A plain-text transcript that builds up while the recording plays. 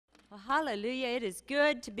Well, hallelujah. It is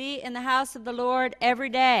good to be in the house of the Lord every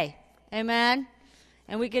day. Amen.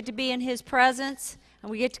 And we get to be in His presence, and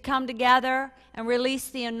we get to come together and release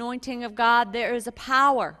the anointing of God. There is a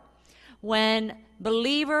power when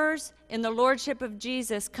believers in the Lordship of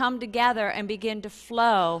Jesus come together and begin to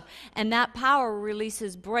flow, and that power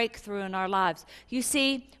releases breakthrough in our lives. You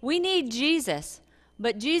see, we need Jesus.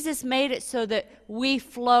 But Jesus made it so that we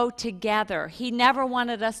flow together. He never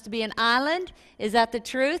wanted us to be an island. Is that the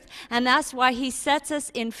truth? And that's why He sets us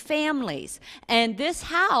in families. And this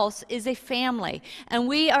house is a family. And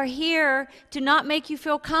we are here to not make you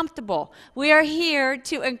feel comfortable. We are here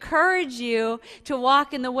to encourage you to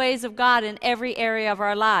walk in the ways of God in every area of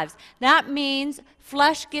our lives. That means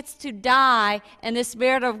flesh gets to die and the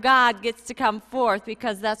Spirit of God gets to come forth,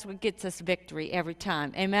 because that's what gets us victory every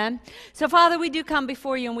time. Amen? So, Father, we do come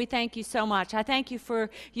before you and we thank you so much. I thank you for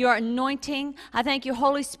your anointing. I thank you,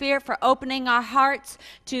 Holy Spirit, for opening our hearts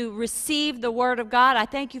to receive the Word of God. I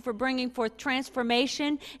thank you for bringing forth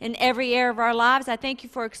transformation in every area of our lives. I thank you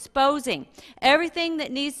for exposing everything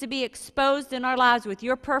that needs to be exposed in our lives with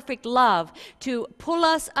your perfect love to pull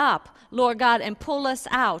us up, Lord God, and pull us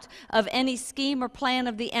out of any scheme or plan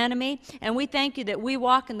of the enemy. And we thank you that we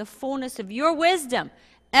walk in the fullness of your wisdom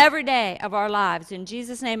every day of our lives. In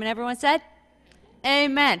Jesus' name. And everyone said,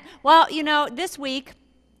 amen. Well, this week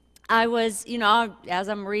I was, as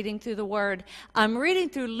I'm reading through the Word, I'm reading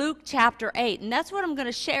through Luke chapter 8, and that's what I'm going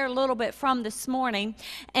to share a little bit from this morning.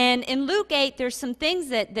 And in Luke 8, there's some things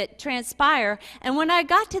that transpire. And when I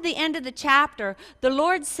got to the end of the chapter, the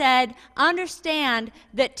Lord said, understand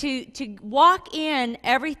that to walk in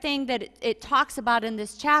everything that it talks about in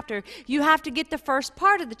this chapter, you have to get the first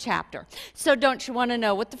part of the chapter. So don't you want to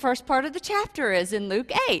know what the first part of the chapter is in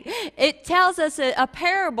Luke 8? It tells us a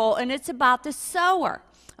parable, and it's about the sower.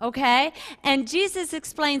 Okay? And Jesus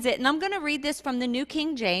explains it. And I'm going to read this from the New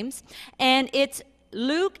King James. And it's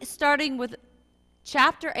Luke starting with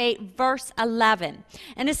chapter 8, verse 11.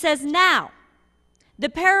 And it says, now, the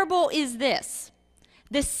parable is this.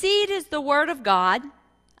 The seed is the word of God.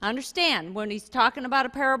 Understand, when he's talking about a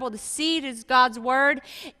parable, the seed is God's word.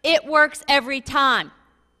 It works every time.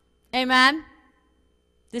 Amen?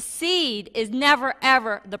 The seed is never,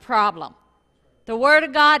 ever the problem. The Word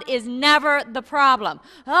of God is never the problem.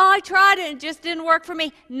 Oh, I tried it and it just didn't work for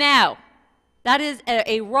me. No. That is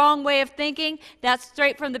a wrong way of thinking. That's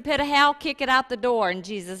straight from the pit of hell. Kick it out the door in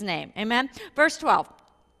Jesus' name. Amen? Verse 12.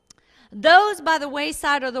 Those by the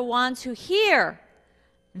wayside are the ones who hear.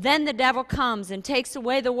 Then the devil comes and takes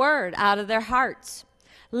away the word out of their hearts,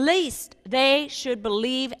 lest they should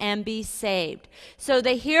believe and be saved. So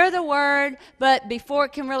they hear the word, but before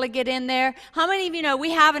it can really get in there, how many of you know we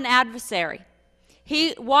have an adversary?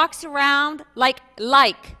 He walks around like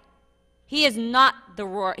he is not the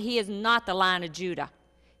Lion of Judah.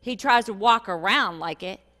 He tries to walk around like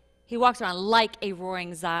it. He walks around like a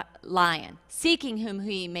roaring lion, seeking whom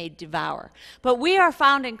he may devour. But we are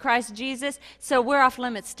found in Christ Jesus, so we're off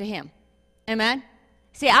limits to him. Amen?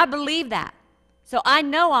 See, I believe that. So I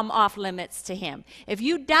know I'm off limits to him. If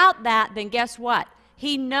you doubt that, then guess what?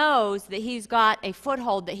 He knows that he's got a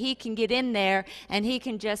foothold, that he can get in there and he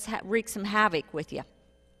can just wreak some havoc with you.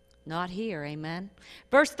 Not here, amen.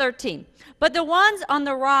 Verse 13. But the ones on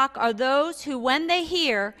the rock are those who, when they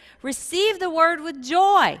hear, receive the word with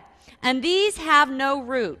joy, and these have no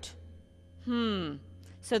root.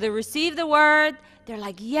 So they receive the word. They're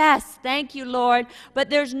like, yes, thank you, Lord. But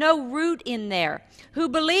there's no root in there. Who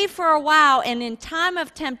believe for a while and in time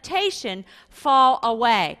of temptation fall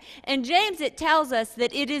away. In James, it tells us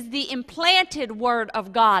that it is the implanted word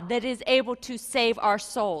of God that is able to save our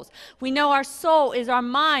souls. We know our soul is our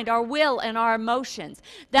mind, our will, and our emotions.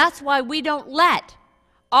 That's why we don't let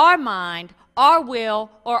our mind, our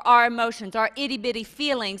will, or our emotions, our itty-bitty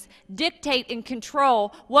feelings dictate and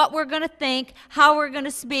control what we're going to think, how we're going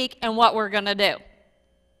to speak, and what we're going to do.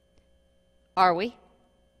 Are we?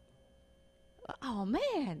 Oh,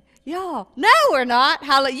 man. Y'all. No, we're not.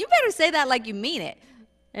 You better say that like you mean it.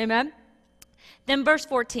 Amen? Then verse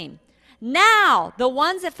 14. Now, the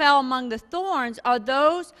ones that fell among the thorns are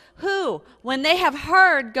those who, when they have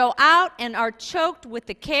heard, go out and are choked with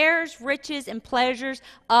the cares, riches, and pleasures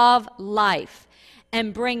of life,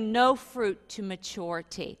 and bring no fruit to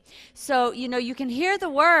maturity. So, you can hear the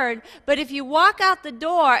word, but if you walk out the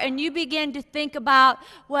door and you begin to think about,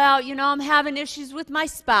 well, I'm having issues with my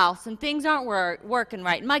spouse and things aren't working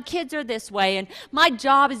right, and my kids are this way, and my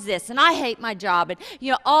job is this, and I hate my job,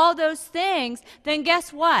 and all those things, then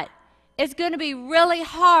guess what? It's going to be really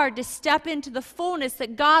hard to step into the fullness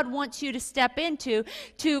that God wants you to step into,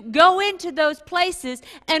 to go into those places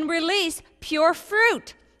and release pure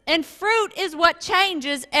fruit. And fruit is what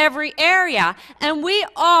changes every area. And we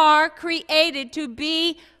are created to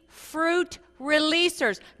be fruit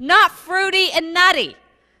releasers, not fruity and nutty.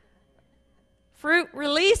 Fruit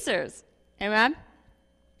releasers. Amen?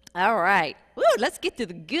 All right. Woo, let's get to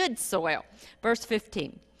the good soil. Verse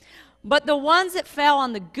 15. But the ones that fell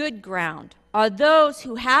on the good ground are those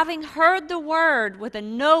who, having heard the word with a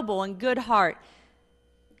noble and good heart,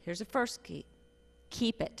 here's the first key,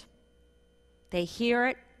 keep it. They hear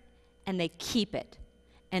it and they keep it,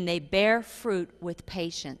 and they bear fruit with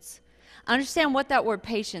patience. Understand what that word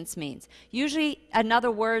patience means. Usually another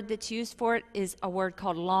word that's used for it is a word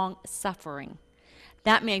called long suffering.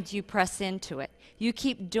 That means you press into it. You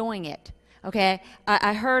keep doing it. Okay?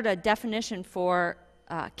 I heard a definition for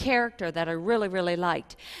character that I really, really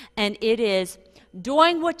liked. And it is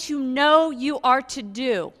doing what you know you are to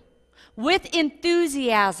do with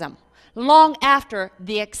enthusiasm long after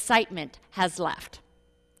the excitement has left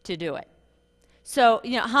to do it. So,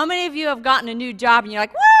 how many of you have gotten a new job and you're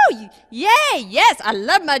like, woo, yay, yes, I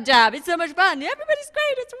love my job. It's so much fun. Everybody's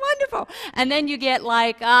great. It's wonderful. And then you get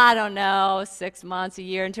like, I don't know, 6 months, a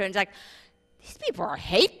year into it. And it's like, these people are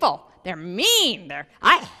hateful. They're mean.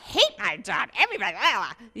 I hate my job. Everybody,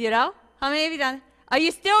 How many of you done it? Are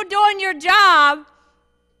you still doing your job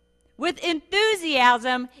with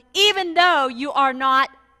enthusiasm even though you are not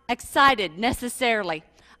excited necessarily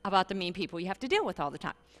about the mean people you have to deal with all the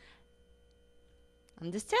time?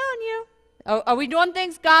 I'm just telling you. Are we doing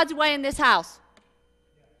things God's way in this house?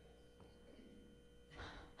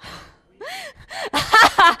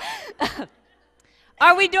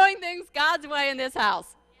 Are we doing things God's way in this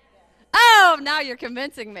house? Oh, now you're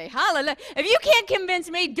convincing me. Hallelujah. If you can't convince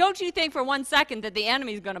me, don't you think for 1 second that the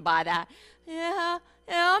enemy's going to buy that. Yeah,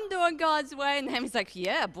 I'm doing God's way. And the enemy's like,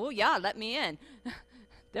 yeah, booyah, let me in.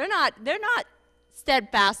 They're not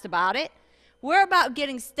steadfast about it. We're about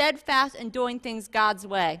getting steadfast and doing things God's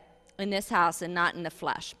way in this house and not in the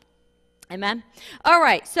flesh. Amen? All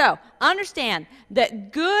right, so understand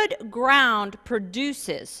that good ground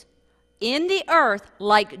produces in the earth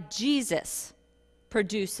like Jesus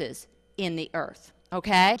produces in the earth,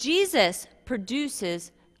 okay? Jesus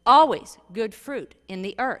produces always good fruit in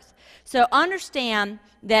the earth. So understand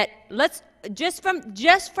that just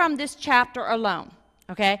from this chapter alone,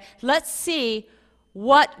 okay? Let's see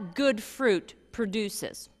what good fruit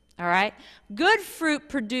produces, all right? Good fruit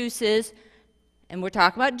produces, and we're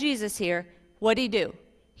talking about Jesus here, what did he do?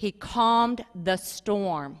 He calmed the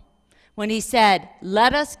storm. When he said,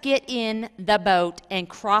 let us get in the boat and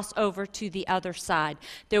cross over to the other side.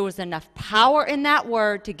 There was enough power in that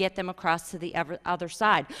word to get them across to the other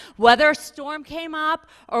side. Whether a storm came up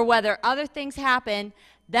or whether other things happened,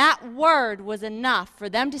 that word was enough for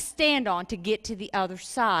them to stand on to get to the other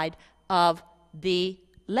side of the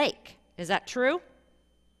lake. Is that true?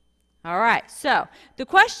 All right, so the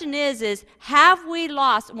question is have we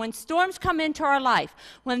lost, when storms come into our life,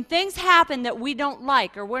 when things happen that we don't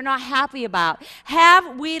like or we're not happy about,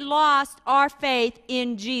 have we lost our faith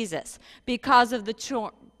in Jesus because of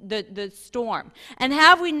the storm? And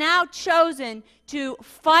have we now chosen to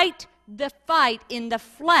fight the fight in the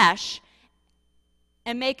flesh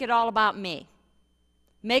and make it all about me?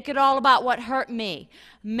 Make it all about what hurt me.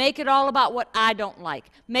 Make it all about what I don't like.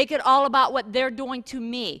 Make it all about what they're doing to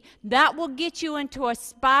me. That will get you into a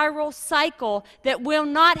spiral cycle that will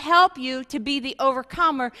not help you to be the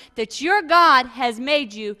overcomer that your God has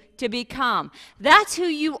made you to become. That's who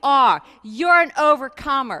you are. You're an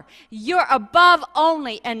overcomer. You're above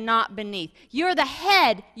only and not beneath. You're the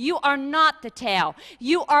head. You are not the tail.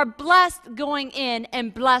 You are blessed going in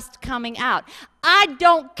and blessed coming out. I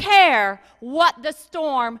don't care what the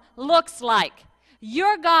storm looks like.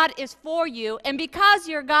 Your God is for you, and because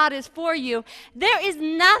your God is for you, there is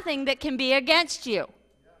nothing that can be against you.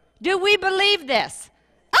 Do we believe this?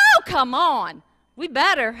 Oh, come on. We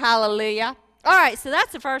better, hallelujah. All right, so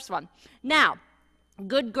that's the first one. Now,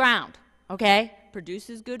 good ground, okay,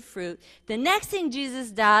 produces good fruit. The next thing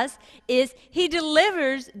Jesus does is he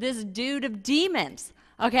delivers this dude of demons.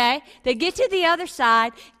 Okay, they get to the other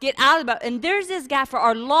side, get out of the boat, and there's this guy for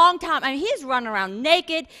a long time. I mean, he's running around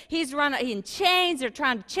naked. He's running in chains. They're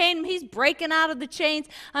trying to chain him. He's breaking out of the chains.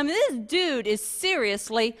 I mean, this dude is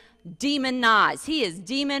seriously demonized. He is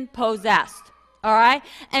demon possessed. All right,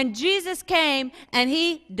 and Jesus came and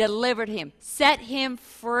he delivered him, set him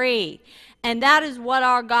free, and that is what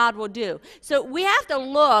our God will do. So we have to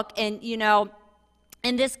look, and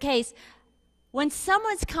in this case, when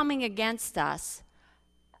someone's coming against us,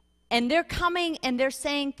 and they're coming and they're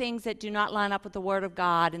saying things that do not line up with the Word of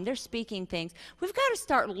God, and they're speaking things, we've got to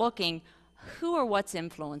start looking who or what's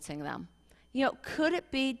influencing them. Could it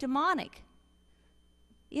be demonic?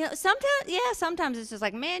 You know, sometimes it's just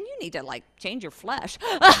like, man, you need to like change your flesh,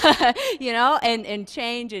 and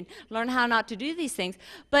change and learn how not to do these things.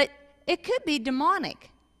 But it could be demonic.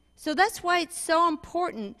 So that's why it's so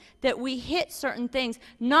important that we hit certain things,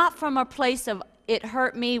 not from a place of it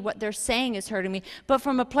hurt me, what they're saying is hurting me, but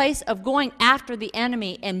from a place of going after the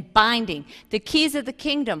enemy and binding. The keys of the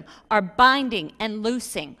kingdom are binding and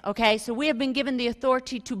loosing, okay? So we have been given the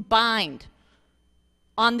authority to bind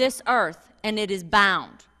on this earth, and it is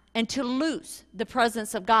bound, and to loose the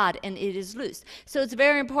presence of God, and it is loosed. So it's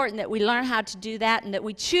very important that we learn how to do that and that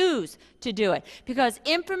we choose to do it, because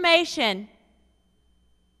information,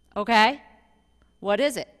 okay, what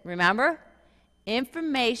is it? Remember?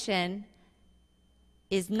 Information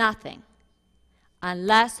is nothing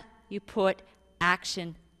unless you put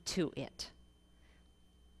action to it.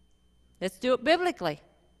 Let's do it biblically.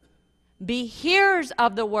 Be hearers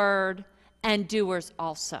of the word and doers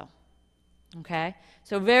also. Okay?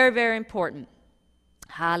 So very, very important.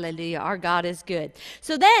 Hallelujah. Our God is good.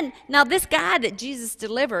 So then, now this guy that Jesus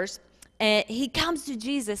delivers, he comes to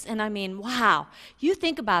Jesus, and I mean, wow. You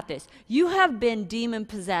think about this. You have been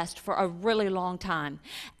demon-possessed for a really long time,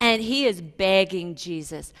 and he is begging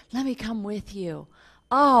Jesus, let me come with you.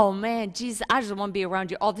 Oh, man, Jesus, I just want to be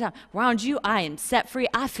around you all the time. Around you, I am set free.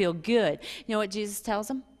 I feel good. You know what Jesus tells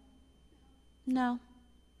him? No.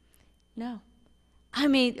 No. I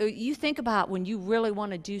mean, you think about when you really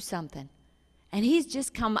want to do something, and he's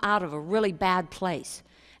just come out of a really bad place,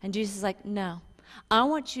 and Jesus is like, no. I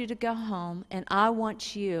want you to go home, and I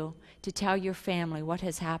want you to tell your family what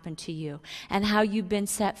has happened to you and how you've been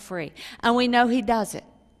set free. And we know he does it.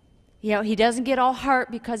 You know, he doesn't get all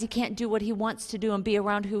hurt because he can't do what he wants to do and be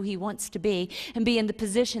around who he wants to be and be in the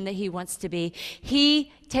position that he wants to be.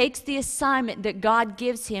 He takes the assignment that God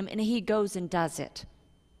gives him, and he goes and does it.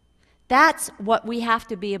 That's what we have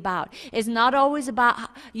to be about. It's not always about,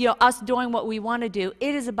 us doing what we want to do.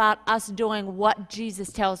 It is about us doing what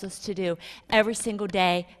Jesus tells us to do every single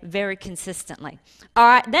day, very consistently. All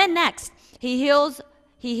right, then next, he heals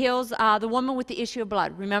the woman with the issue of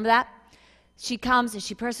blood. Remember that? She comes and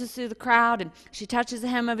she presses through the crowd, and she touches the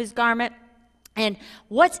hem of his garment. And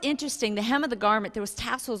what's interesting, the hem of the garment, there was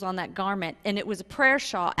tassels on that garment, and it was a prayer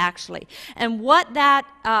shawl, actually. And what that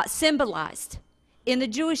symbolized in the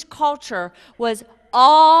Jewish culture was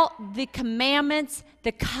all the commandments,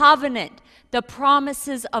 the covenant, the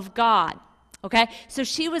promises of God. Okay? So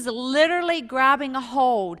she was literally grabbing a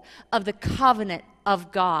hold of the covenant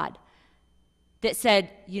of God that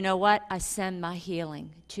said, you know what? I send my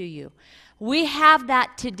healing to you. We have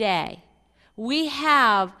that today. We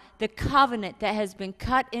have the covenant that has been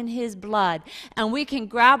cut in his blood, and we can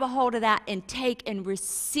grab a hold of that and take and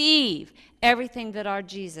receive everything that our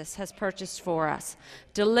Jesus has purchased for us.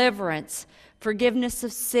 Deliverance, forgiveness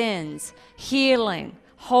of sins, healing,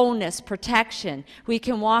 wholeness, protection. We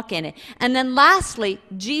can walk in it. And then lastly,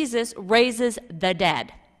 Jesus raises the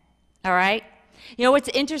dead. All right? You know, what's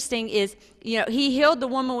interesting is, he healed the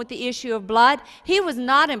woman with the issue of blood. He was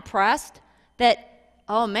not impressed that,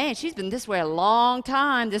 oh man, she's been this way a long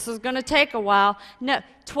time. This is going to take a while. No,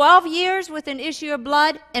 12 years with an issue of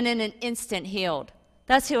blood, and in an instant healed.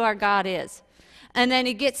 That's who our God is. And then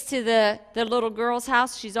he gets to the little girl's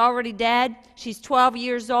house. She's already dead. She's 12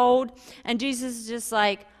 years old. And Jesus is just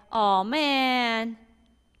like, oh man,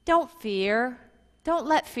 don't fear. Don't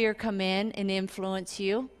let fear come in and influence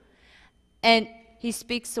you. And he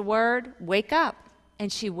speaks the word, wake up.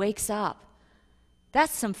 And she wakes up.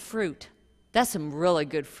 That's some fruit. That's some really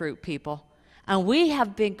good fruit, people. And we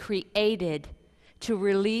have been created to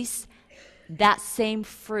release that same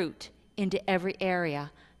fruit into every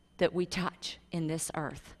area that we touch in this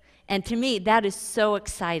earth. And to me, that is so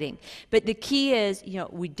exciting. But the key is,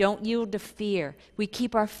 we don't yield to fear. We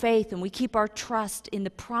keep our faith and we keep our trust in the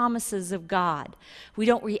promises of God. We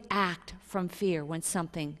don't react from fear when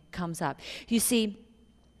something comes up. You see,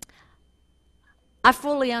 I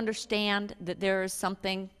fully understand that there is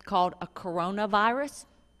something called a coronavirus.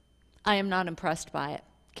 I am not impressed by it,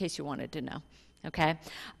 in case you wanted to know, okay?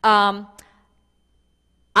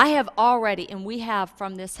 I have already, and we have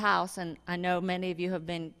from this house, and I know many of you have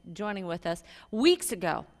been joining with us, weeks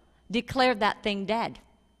ago, declared that thing dead.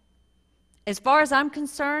 As far as I'm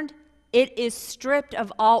concerned, it is stripped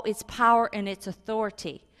of all its power and its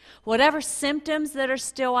authority. Whatever symptoms that are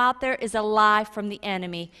still out there is a lie from the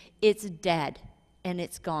enemy. It's dead. And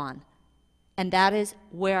it's gone. And that is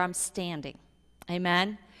where I'm standing.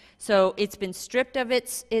 Amen? So it's been stripped of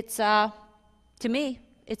its to me,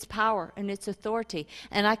 its power and its authority.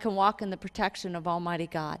 And I can walk in the protection of Almighty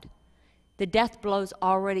God. The death blow's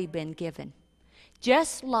already been given.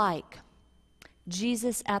 Just like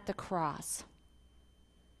Jesus at the cross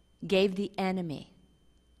gave the enemy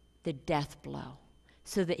the death blow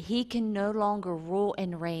so that he can no longer rule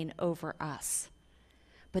and reign over us,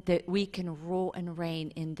 but that we can rule and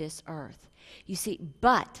reign in this earth. You see,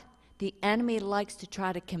 but the enemy likes to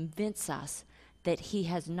try to convince us that he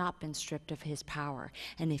has not been stripped of his power.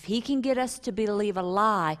 And if he can get us to believe a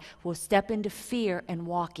lie, we'll step into fear and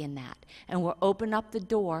walk in that. And we'll open up the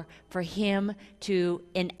door for him to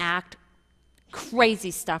enact crazy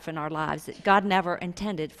stuff in our lives that God never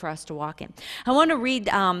intended for us to walk in. I want to read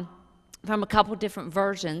from a couple different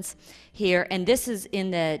versions here, and this is in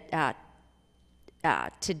the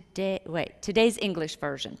today's English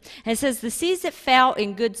version. And it says, the seeds that fell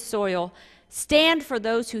in good soil stand for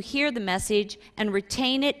those who hear the message and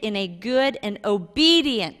retain it in a good and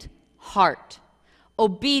obedient heart.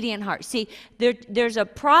 Obedient heart. See, there's a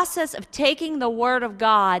process of taking the Word of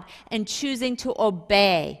God and choosing to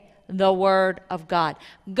obey the Word of God.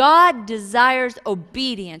 God desires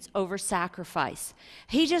obedience over sacrifice.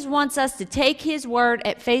 He just wants us to take His Word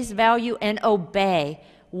at face value and obey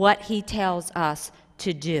what He tells us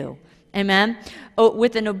to do. Amen?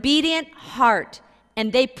 With an obedient heart,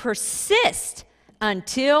 and they persist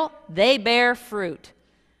until they bear fruit.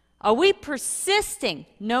 Are we persisting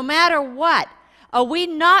no matter what? Are we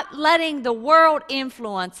not letting the world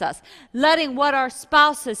influence us? Letting what our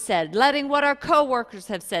spouse has said, letting what our coworkers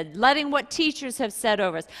have said, letting what teachers have said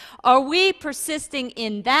over us. Are we persisting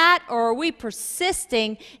in that, or are we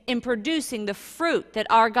persisting in producing the fruit that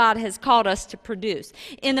our God has called us to produce?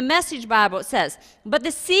 In the Message Bible it says, but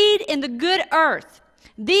the seed in the good earth,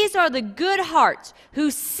 these are the good hearts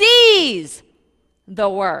who seize the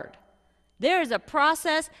word. There is a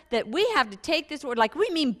process that we have to take this word, like we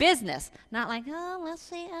mean business. Not like, oh, let's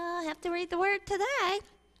see, I have to read the word today.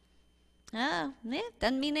 Oh, it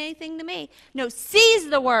doesn't mean anything to me. No, seize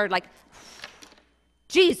the word, like,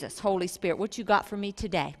 Jesus, Holy Spirit, what you got for me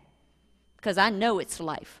today? Because I know it's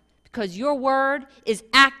life. Because your word is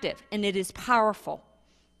active and it is powerful.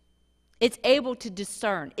 It's able to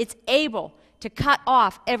discern. It's able to cut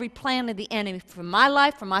off every plan of the enemy from my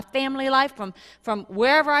life, from my family life, from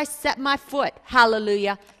wherever I set my foot.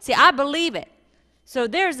 Hallelujah. See, I believe it. So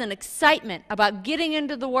there's an excitement about getting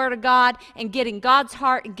into the Word of God and getting God's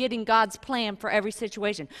heart and getting God's plan for every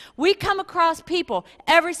situation. We come across people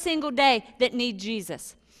every single day that need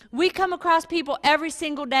Jesus. We come across people every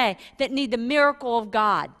single day that need the miracle of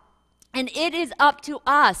God. And it is up to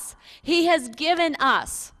us. He has given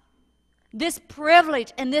us this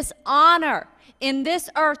privilege and this honor in this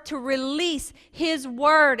earth to release His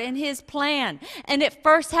word and His plan. And it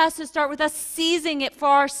first has to start with us seizing it for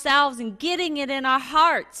ourselves and getting it in our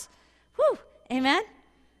hearts. Whew, amen?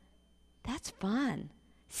 That's fun.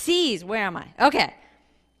 Seize, where am I? Okay.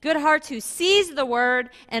 Good hearts who seize the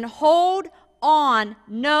word and hold on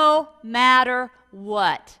no matter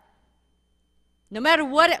what. No matter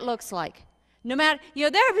what it looks like. No matter,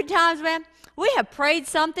 there have been times, man, we have prayed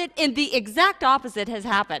something and the exact opposite has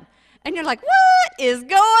happened. And you're like, what is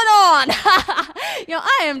going on?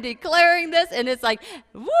 I am declaring this, and it's like,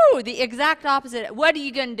 woo, the exact opposite. What are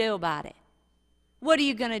you going to do about it? What are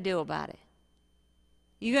you going to do about it?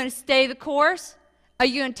 You going to stay the course? Are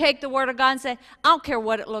you going to take the word of God and say, I don't care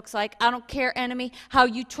what it looks like. I don't care, enemy, how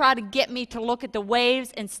you try to get me to look at the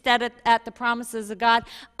waves instead of at the promises of God.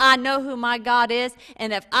 I know who my God is,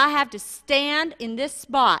 and if I have to stand in this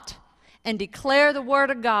spot and declare the word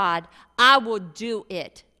of God, I will do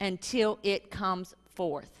it until it comes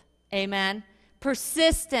forth. Amen?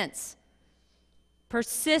 Persistence.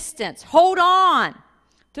 Persistence. Hold on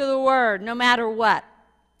to the word no matter what.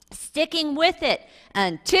 Sticking with it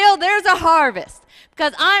until there's a harvest.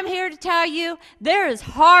 Because I'm here to tell you, there is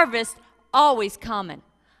harvest always coming.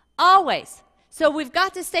 Always. So we've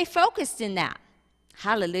got to stay focused in that.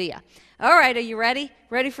 Hallelujah. All right, are you ready?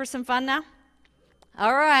 Ready for some fun now?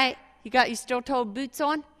 All right. You got your steel-toed boots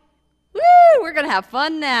on? Woo! We're going to have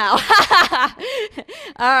fun now.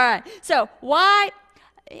 All right. So why,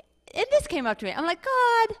 and this came up to me. I'm like,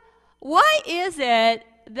 God, why is it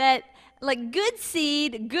that like good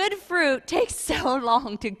seed, good fruit takes so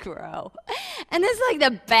long to grow? And it's like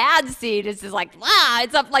the bad seed is just like,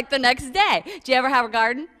 it's up like the next day. Do you ever have a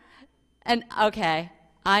garden? And okay,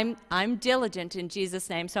 I'm diligent in Jesus'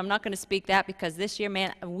 name, so I'm not going to speak that because this year,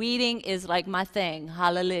 man, weeding is like my thing.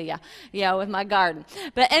 Hallelujah. Yeah, with my garden.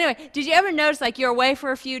 But anyway, did you ever notice like you're away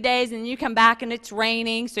for a few days and you come back and it's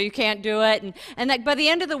raining, so you can't do it? And like by the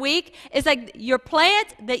end of the week, it's like your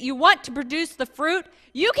plant that you want to produce the fruit,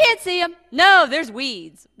 you can't see them. No, there's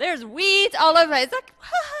weeds. There's weeds all over. It's like,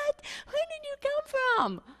 what? Where did you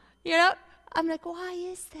come from? I'm like, why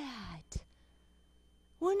is that?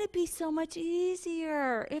 Wouldn't it be so much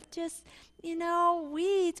easier if just,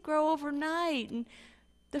 weeds grow overnight and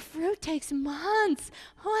the fruit takes months.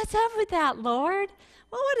 What's up with that, Lord?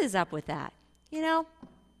 Well, what is up with that?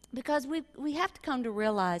 Because we have to come to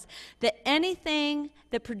realize that anything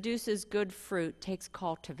that produces good fruit takes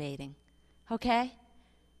cultivating. Okay?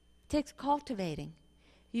 It takes cultivating.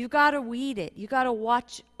 You got to weed it. You got to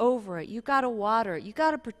watch over it. You got to water it. You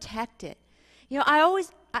got to protect it.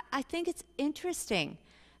 I think it's interesting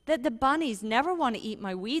that the bunnies never want to eat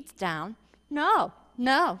my weeds down. No,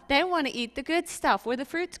 they want to eat the good stuff where the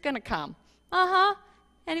fruit's going to come.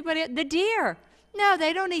 Anybody? The deer. No,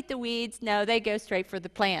 they don't eat the weeds. No, they go straight for the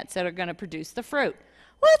plants that are going to produce the fruit.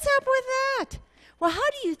 What's up with that? Well, how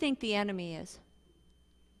do you think the enemy is?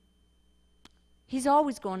 He's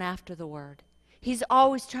always going after the word. He's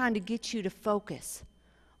always trying to get you to focus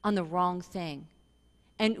on the wrong thing.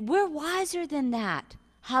 And we're wiser than that.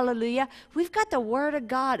 Hallelujah. We've got the word of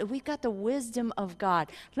God. We've got the wisdom of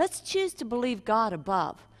God. Let's choose to believe God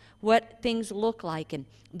above what things look like and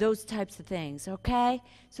those types of things, okay?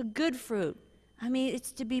 So good fruit.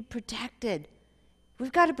 It's to be protected.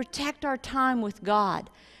 We've got to protect our time with God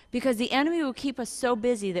because the enemy will keep us so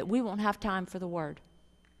busy that we won't have time for the word.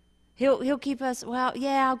 He'll keep us,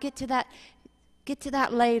 I'll get to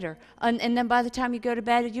that later. And then by the time you go to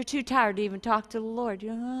bed, you're too tired to even talk to the Lord.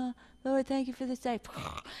 Lord, thank you for this day.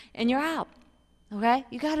 And you're out. Okay?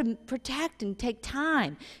 You got to protect and take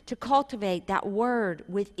time to cultivate that word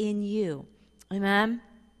within you. Amen?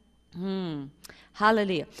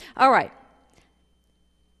 Hallelujah. All right.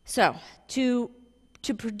 So, to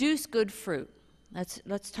produce good fruit,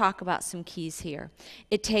 let's talk about some keys here.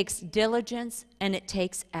 It takes diligence and it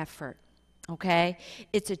takes effort. Okay?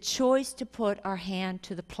 It's a choice to put our hand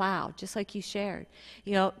to the plow, just like you shared.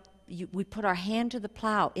 We put our hand to the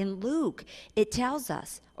plow. In Luke, it tells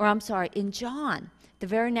us, in John, the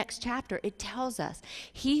very next chapter, it tells us,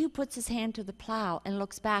 he who puts his hand to the plow and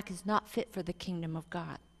looks back is not fit for the kingdom of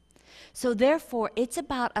God. So therefore, it's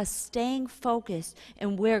about us staying focused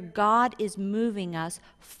in where God is moving us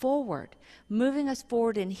forward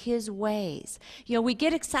in his ways. We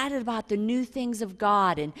get excited about the new things of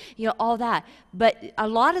God and, all that. But a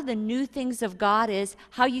lot of the new things of God is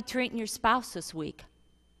how you treating your spouse this week.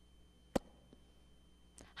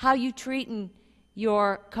 How you treating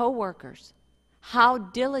your coworkers. How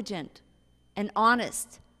diligent and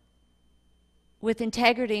honest with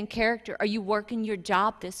integrity and character are you working your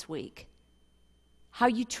job this week? How are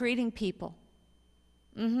you treating people?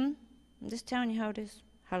 I'm just telling you how it is.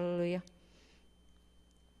 Hallelujah.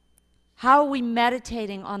 How are we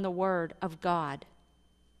meditating on the word of God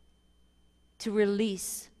to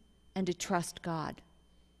release and to trust God?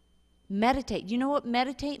 Meditate. You know what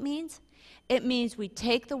meditate means? It means we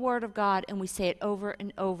take the word of God and we say it over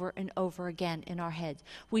and over and over again in our heads.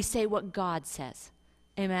 We say what God says.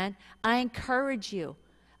 Amen. I encourage you.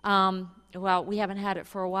 We haven't had it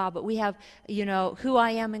for a while, but we have, who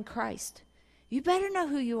I am in Christ. You better know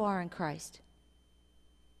who you are in Christ.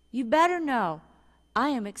 You better know I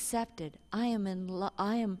am accepted. I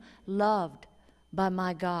am loved by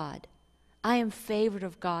my God. I am favored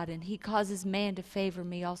of God, and he causes man to favor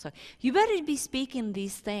me also. You better be speaking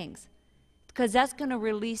these things because that's going to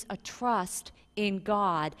release a trust in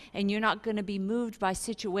God, and you're not going to be moved by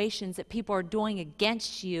situations that people are doing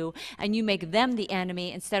against you, and you make them the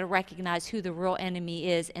enemy instead of recognize who the real enemy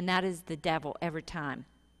is, and that is the devil every time.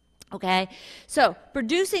 Okay? So,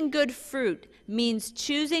 producing good fruit means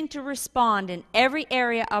choosing to respond in every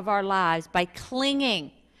area of our lives by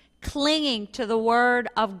clinging to the Word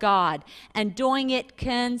of God and doing it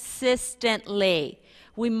consistently.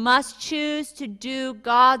 We must choose to do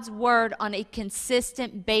God's word on a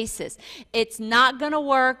consistent basis. It's not going to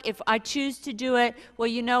work if I choose to do it. Well,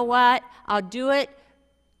 you know what? I'll do it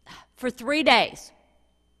for 3 days.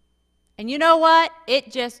 And you know what?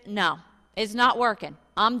 No, it's not working.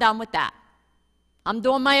 I'm done with that. I'm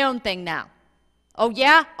doing my own thing now. Oh,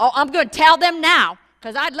 yeah? Oh, I'm going to tell them now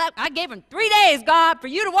because I gave them 3 days, God, for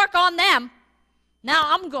you to work on them. Now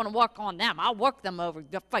I'm going to work on them. I'll work them over.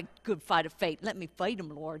 The good fight of faith. Let me fight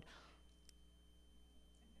them, Lord.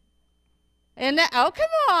 And come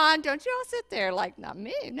on. Don't you all sit there like, not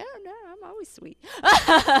me. No, I'm always sweet.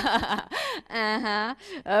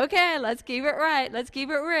 Okay, let's keep it right. Let's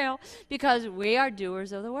keep it real. Because we are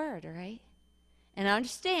doers of the word, all right? And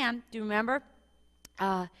understand, do you remember?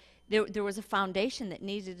 There was a foundation that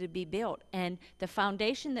needed to be built. And the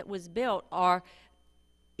foundation that was built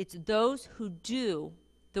it's those who do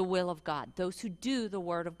the will of God, those who do the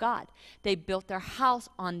word of God. They built their house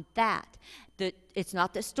on that. It's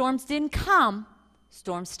not that storms didn't come.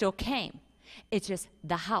 Storms still came. It's just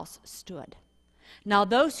the house stood. Now,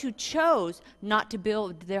 those who chose not to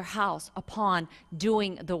build their house upon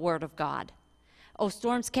doing the word of God. Oh,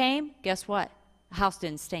 storms came, guess what? The house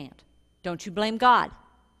didn't stand. Don't you blame God,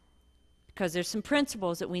 because there's some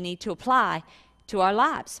principles that we need to apply to our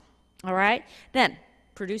lives. All right? Then,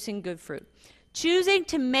 producing good fruit. Choosing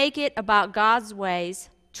to make it about God's ways,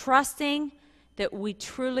 trusting that we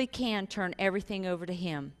truly can turn everything over to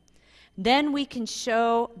Him. Then we can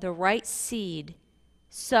sow the right seed,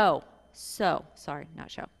 sow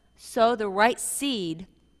the right seed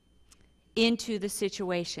into the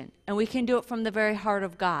situation. And we can do it from the very heart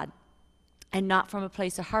of God, and not from a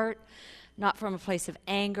place of hurt, not from a place of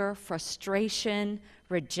anger, frustration,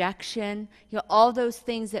 rejection, all those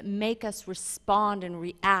things that make us respond and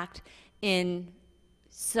react in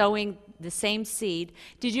sowing the same seed.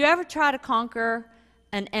 Did you ever try to conquer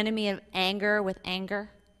an enemy of anger with anger?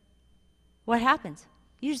 What happens?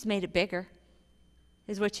 You just made it bigger,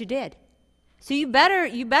 is what you did. So you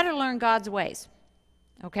better learn God's ways,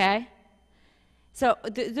 okay? So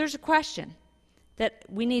there's a question that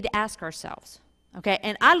we need to ask ourselves, okay?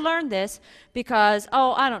 And I learned this because,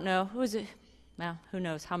 I don't know, who was it? Well, who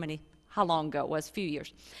knows how long ago it was, a few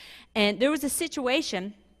years. And there was a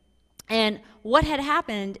situation, and what had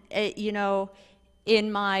happened,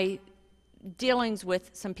 in my dealings with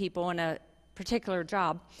some people in a particular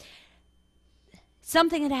job,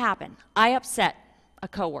 something had happened. I upset a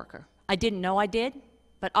coworker. I didn't know I did,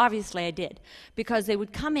 but obviously I did, because they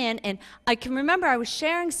would come in, and I can remember I was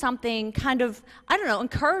sharing something kind of,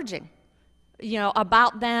 encouraging,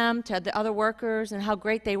 about them to the other workers and how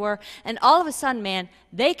great they were. And all of a sudden, man,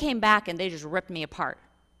 they came back and they just ripped me apart.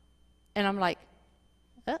 And I'm like,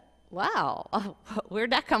 wow,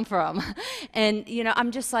 where'd that come from? And,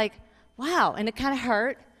 I'm just like, wow. And it kind of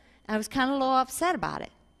hurt. I was kind of a little upset about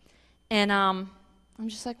it. And I'm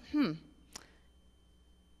just like, And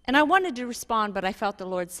I wanted to respond, but I felt the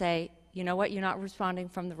Lord say, you know what, you're not responding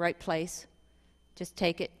from the right place. Just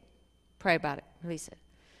take it, pray about it, release it.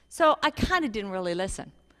 So I kind of didn't really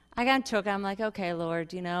listen. I kind of took it. I'm like, okay, Lord,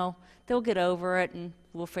 they'll get over it and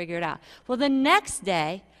we'll figure it out. Well, the next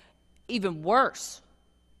day, even worse.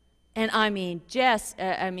 And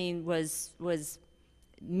was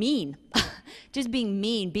mean. Just being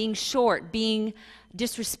mean, being short, being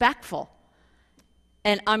disrespectful.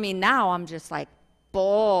 And now I'm just like,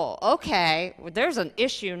 okay, well, there's an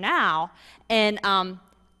issue now. And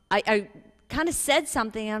I kind of said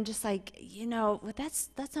something, and I'm just like, that's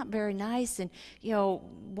not very nice, and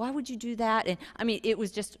why would you do that? And it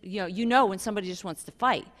was just, when somebody just wants to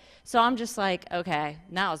fight. So I'm just like, okay,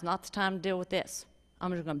 now is not the time to deal with this.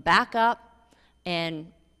 I'm just going to back up, and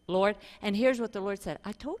Lord, and here's what the Lord said.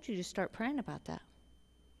 I told you to start praying about that.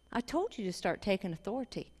 I told you to start taking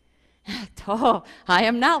authority. Oh, I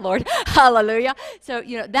am now, Lord. Hallelujah. So,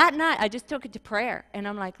 that night I just took it to prayer. And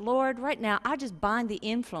I'm like, Lord, right now I just bind the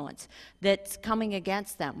influence that's coming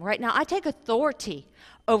against them. Right now I take authority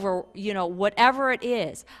over, whatever it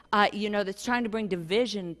is, that's trying to bring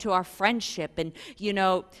division to our friendship. And,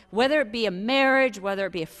 whether it be a marriage, whether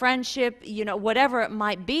it be a friendship, whatever it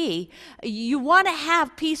might be, you want to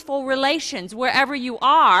have peaceful relations wherever you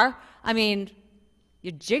are.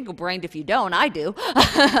 You're jingle-brained if you don't. I do.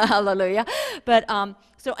 Hallelujah. But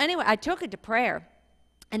so anyway, I took it to prayer.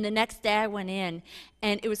 And the next day I went in,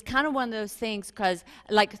 and it was kind of one of those things, because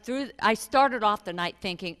I started off the night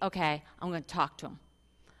thinking, okay, I'm going to talk to him.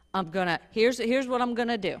 Here's what I'm going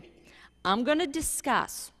to do. I'm going to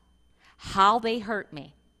discuss how they hurt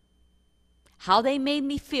me, how they made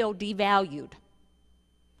me feel devalued,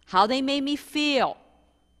 how they made me feel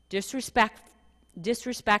disrespected.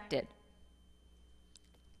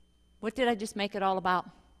 What did I just make it all about?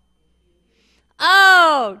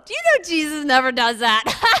 Oh, do you know Jesus never does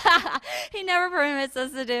that? He never permits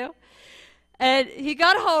us to do. And he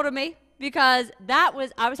got a hold of me, because I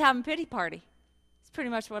was having a pity party. It's pretty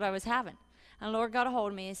much what I was having. And the Lord got a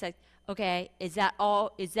hold of me and said, okay, is that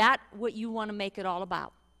what you want to make it all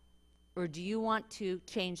about? Or do you want to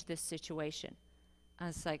change this situation? I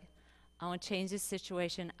was like, I want to change this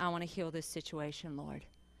situation. I want to heal this situation, Lord.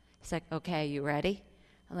 He's like, okay, you ready?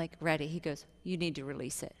 I'm like, ready. He goes, you need to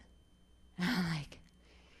release it. And I'm like,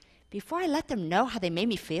 before I let them know how they made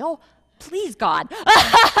me feel, please, God.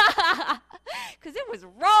 Because it was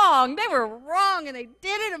wrong. They were wrong, and they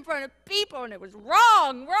did it in front of people, and it was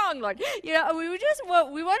wrong, Lord. We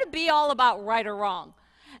want to be all about right or wrong.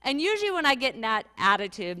 And usually when I get in that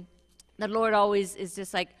attitude, the Lord always is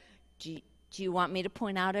just like, do you want me to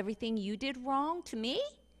point out everything you did wrong to me?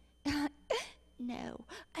 no,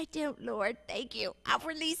 I don't, Lord. Thank you. I'll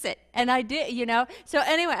release it. And I did, you know. So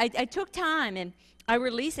anyway, I took time and I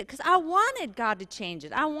released it because I wanted God to change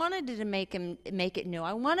it. I wanted to make it new.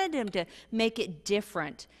 I wanted him to make it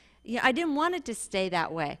different. I didn't want it to stay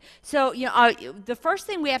that way. So, the first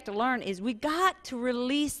thing we have to learn is we got to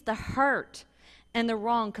release the hurt and the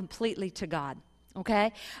wrong completely to God.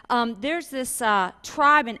 Okay? There's this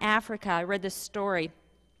tribe in Africa. I read this story.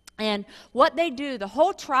 And what they do, the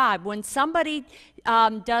whole tribe, when somebody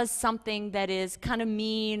does something that is kind of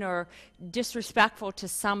mean or disrespectful to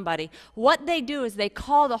somebody, what they do is they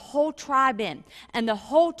call the whole tribe in, and the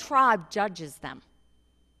whole tribe judges them.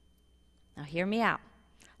 Now, hear me out.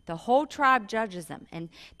 The whole tribe judges them, and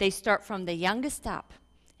they start from the youngest up.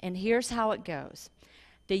 And here's how it goes.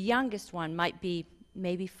 The youngest one might be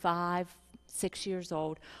maybe 5, 6 years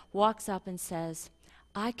old, walks up and says,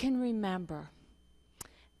 I can remember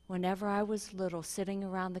whenever I was little, sitting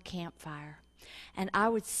around the campfire, and I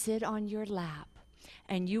would sit on your lap,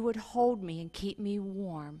 and you would hold me and keep me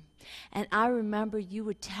warm. And I remember you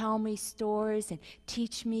would tell me stories and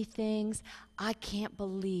teach me things. I can't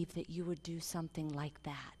believe that you would do something like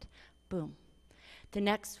that. Boom. The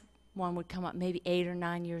next one would come up, maybe 8 or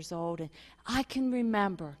 9 years old, and I can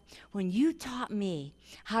remember when you taught me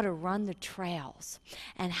how to run the trails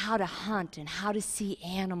and how to hunt and how to see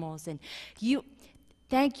animals, and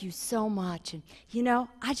thank you so much. And,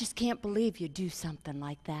 I just can't believe you do something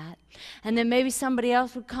like that. And then maybe somebody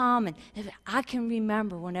else would come, and I can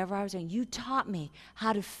remember whenever I was young, you taught me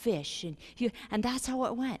how to fish. And that's how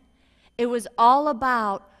it went. It was all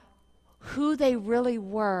about who they really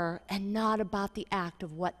were and not about the act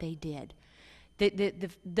of what they did.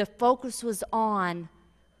 The focus was on,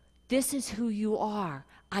 this is who you are.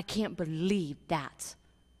 I can't believe that's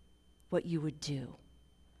what you would do.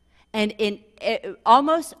 And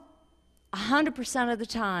almost 100% of the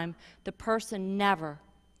time, the person never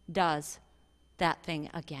does that thing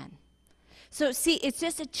again. So see, it's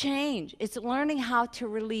just a change. It's learning how to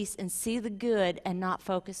release and see the good and not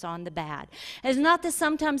focus on the bad. It's not that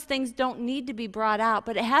sometimes things don't need to be brought out,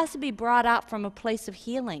 but it has to be brought out from a place of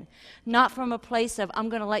healing, not from a place of, I'm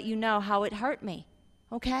going to let you know how it hurt me.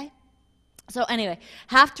 Okay? So anyway,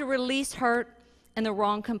 have to release hurt and the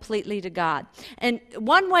wrong completely to God. And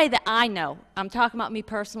one way that I know, I'm talking about me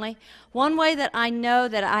personally, one way that I know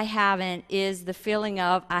that I haven't is the feeling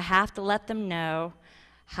of I have to let them know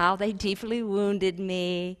how they deeply wounded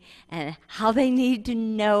me and how they need to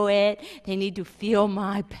know it. They need to feel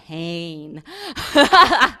my pain.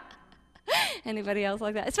 Anybody else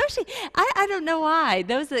like that? Especially, I don't know why.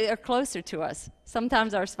 Those that are closer to us.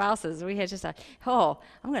 Sometimes our spouses, we have just like, I'm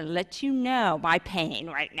going to let you know my pain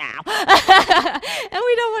right now. And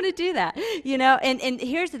we don't want to do that, And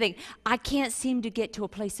here's the thing. I can't seem to get to a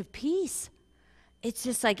place of peace. It's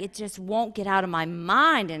just like it just won't get out of my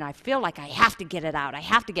mind, and I feel like I have to get it out.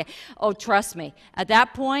 Trust me. At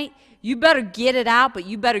that point, you better get it out, but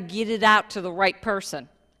you better get it out to the right person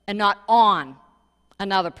and not on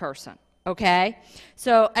another person. Okay?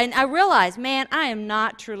 So, and I realized, man, I am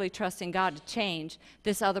not truly trusting God to change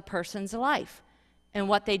this other person's life and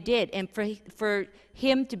what they did. And for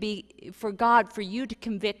God, for you to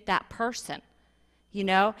convict that person,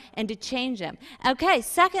 and to change them. Okay,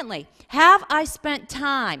 secondly, have I spent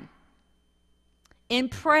time in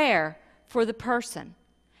prayer for the person?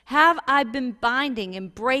 Have I been binding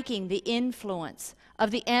and breaking the influence of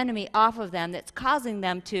the enemy off of them that's causing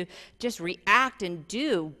them to just react and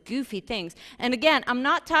do goofy things? And again, I'm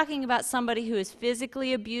not talking about somebody who is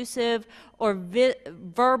physically abusive or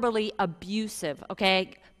verbally abusive,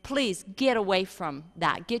 okay? Please get away from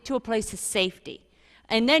that. Get to a place of safety.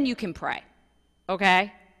 And then you can pray,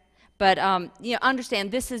 okay? But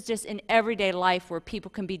understand this is just in everyday life where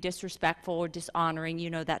people can be disrespectful or dishonoring,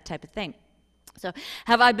 that type of thing. So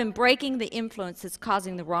have I been breaking the influence that's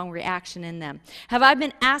causing the wrong reaction in them? Have I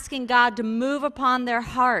been asking God to move upon their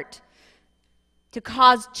heart, to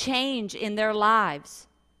cause change in their lives?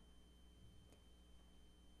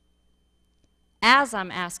 As I'm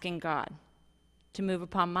asking God to move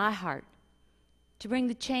upon my heart, to bring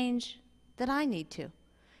the change that I need to.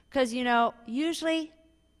 Because, usually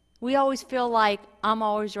we always feel like I'm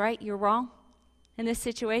always right, you're wrong in this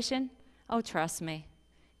situation. Oh, trust me.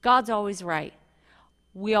 God's always right.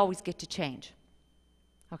 We always get to change.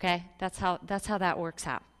 Okay? That's how that works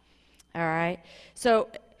out. All right? So,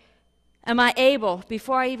 am I able,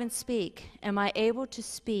 before I even speak, am I able to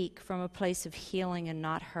speak from a place of healing and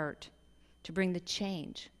not hurt, to bring the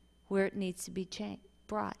change where it needs to be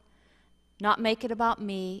brought? Not make it about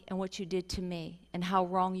me and what you did to me and how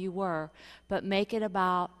wrong you were, but make it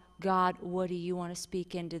about, God, what do you want to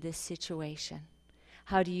speak into this situation?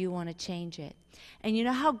 How do you want to change it? And you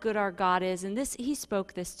know how good our God is? And this, he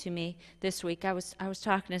spoke this to me this week. I was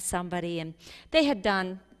talking to somebody, and they had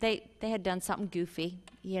done something goofy,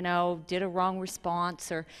 you know, did a wrong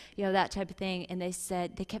response, or, you know, that type of thing. And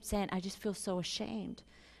they kept saying, I just feel so ashamed.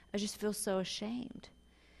 I just feel so ashamed.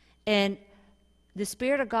 And the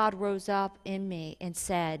Spirit of God rose up in me and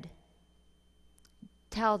said,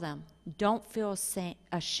 tell them, don't feel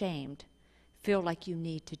ashamed. Feel like you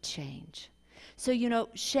need to change. So, you know,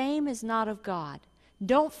 shame is not of God.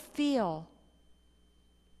 Don't feel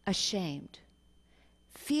ashamed.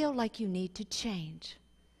 Feel like you need to change,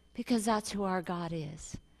 because that's who our God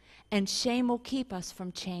is. And shame will keep us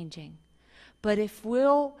from changing. But if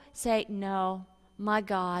we'll say, no, my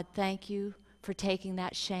God, thank you for taking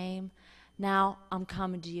that shame. Now I'm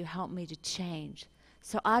coming to you. Help me to change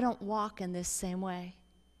so I don't walk in this same way.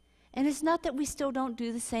 And it's not that we still don't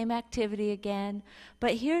do the same activity again,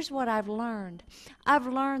 but here's what I've learned. I've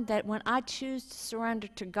learned that when I choose to surrender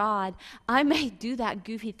to God, I may do that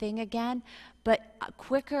goofy thing again, but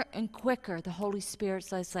quicker and quicker, the Holy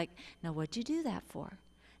Spirit's like, now what'd you do that for?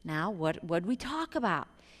 Now what'd we talk about?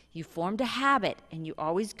 You formed a habit, and you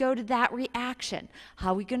always go to that reaction.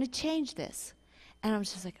 How are we going to change this? And I'm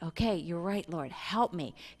just like, okay, you're right, Lord, help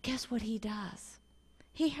me. Guess what he does?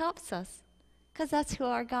 He helps us. Because that's who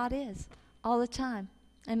our God is all the time.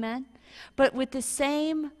 Amen? But with the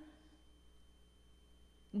same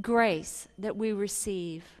grace that we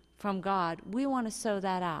receive from God, we want to sow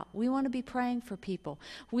that out. We want to be praying for people.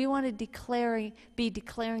 We want to be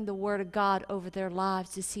declaring the word of God over their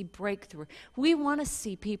lives to see breakthrough. We want to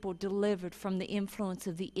see people delivered from the influence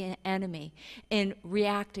of the enemy in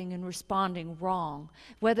reacting and responding wrong,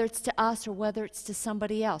 whether it's to us or whether it's to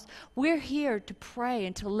somebody else. We're here to pray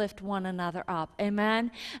and to lift one another up.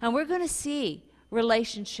 Amen? And we're going to see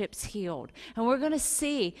relationships healed. And we're going to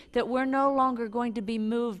see that we're no longer going to be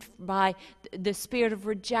moved by the spirit of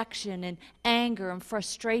rejection and anger and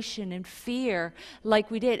frustration and fear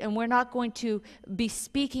like we did. And we're not going to be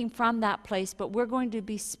speaking from that place, but we're going to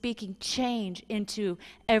be speaking change into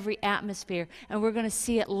every atmosphere. And we're going to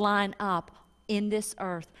see it line up in this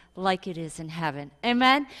earth like it is in heaven.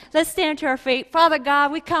 Amen? Let's stand to our feet. Father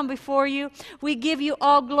God, we come before you. We give you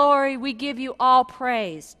all glory. We give you all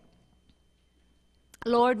praise.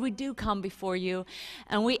 Lord, we do come before you,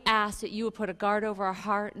 and we ask that you would put a guard over our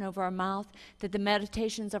heart and over our mouth, that the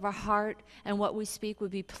meditations of our heart and what we speak would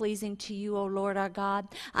be pleasing to you, O Lord our God.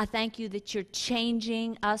 I thank you that you're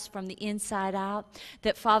changing us from the inside out,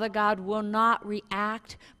 that Father God will not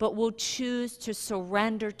react, but will choose to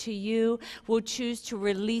surrender to you. We'll choose to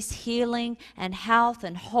release healing and health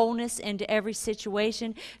and wholeness into every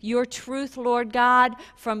situation. Your truth, Lord God,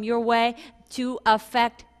 from your way to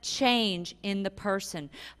affect change in the person.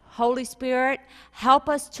 Holy Spirit, help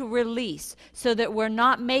us to release so that we're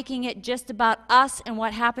not making it just about us and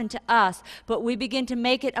what happened to us, but we begin to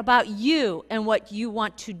make it about you and what you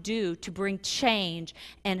want to do to bring change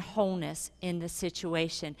and wholeness in the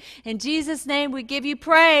situation. In Jesus' name, we give you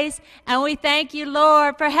praise, and we thank you,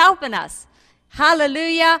 Lord, for helping us.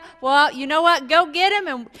 Hallelujah. Well, you know what? Go get him,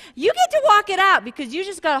 and you get to walk it out, because you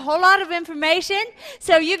just got a whole lot of information,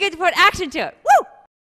 so you get to put action to it.